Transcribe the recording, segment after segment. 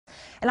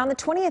And on the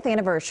 20th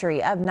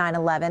anniversary of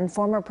 9/11,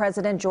 former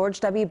President George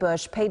W.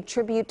 Bush paid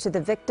tribute to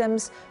the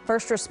victims,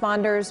 first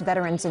responders,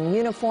 veterans in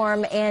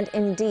uniform, and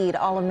indeed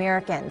all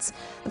Americans.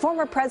 The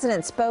former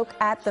president spoke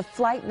at the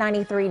Flight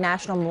 93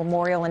 National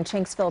Memorial in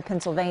Shanksville,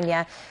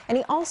 Pennsylvania, and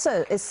he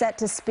also is set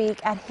to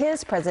speak at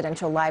his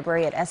presidential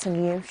library at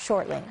SMU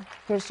shortly.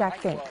 Here's Jack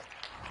Fink.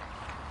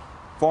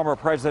 Former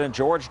President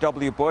George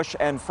W. Bush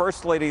and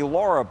First Lady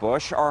Laura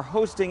Bush are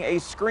hosting a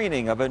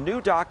screening of a new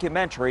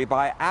documentary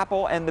by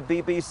Apple and the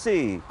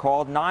BBC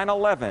called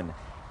 9/11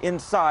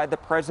 Inside the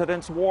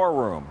President's War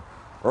Room.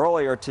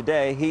 Earlier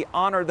today, he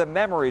honored the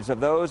memories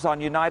of those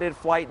on United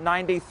Flight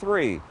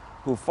 93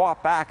 who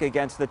fought back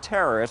against the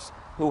terrorists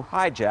who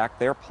hijacked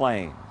their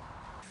plane.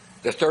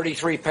 The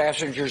 33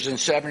 passengers and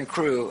 7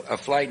 crew of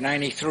Flight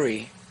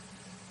 93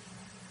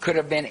 could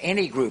have been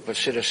any group of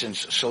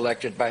citizens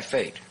selected by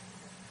fate.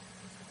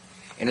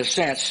 In a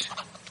sense,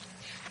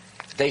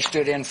 they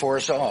stood in for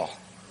us all.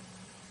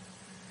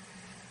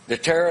 The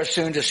terrorists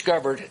soon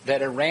discovered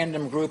that a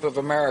random group of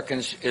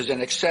Americans is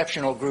an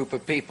exceptional group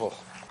of people.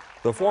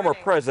 The former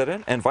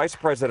president and Vice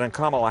President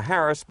Kamala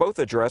Harris both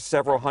addressed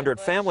several hundred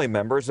family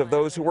members of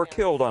those who were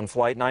killed on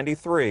Flight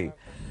 93.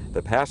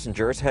 The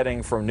passengers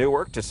heading from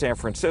Newark to San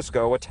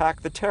Francisco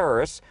attacked the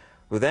terrorists,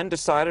 who then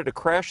decided to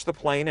crash the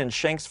plane in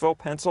Shanksville,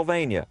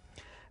 Pennsylvania.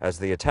 As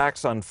the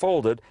attacks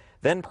unfolded,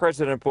 then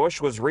President Bush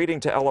was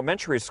reading to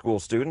elementary school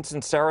students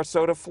in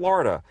Sarasota,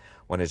 Florida,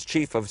 when his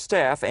chief of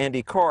staff,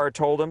 Andy Carr,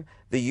 told him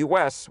the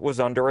U.S. was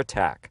under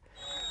attack.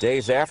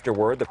 Days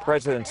afterward, the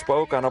president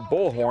spoke on a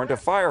bullhorn to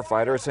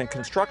firefighters and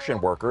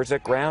construction workers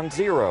at Ground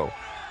Zero,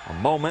 a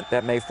moment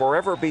that may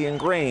forever be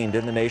ingrained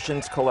in the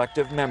nation's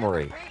collective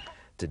memory.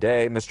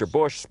 Today, Mr.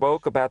 Bush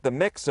spoke about the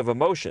mix of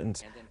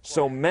emotions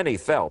so many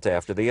felt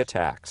after the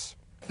attacks.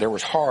 There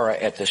was horror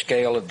at the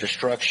scale of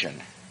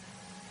destruction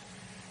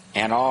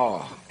and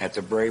awe at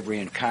the bravery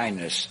and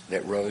kindness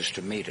that rose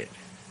to meet it.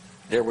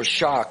 There was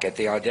shock at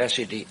the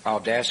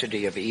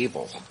audacity of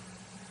evil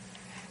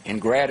and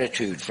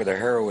gratitude for the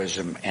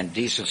heroism and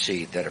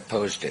decency that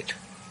opposed it.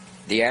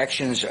 The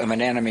actions of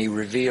an enemy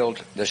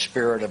revealed the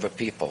spirit of a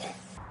people.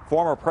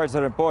 Former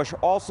President Bush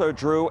also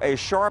drew a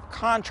sharp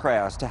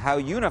contrast to how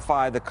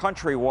unified the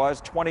country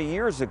was 20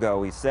 years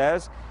ago, he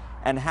says,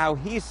 and how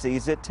he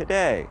sees it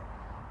today.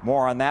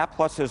 More on that,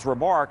 plus his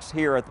remarks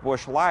here at the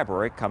Bush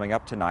Library, coming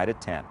up tonight at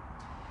 10.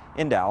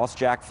 In Dallas,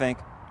 Jack Fink,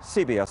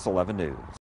 CBS 11 News.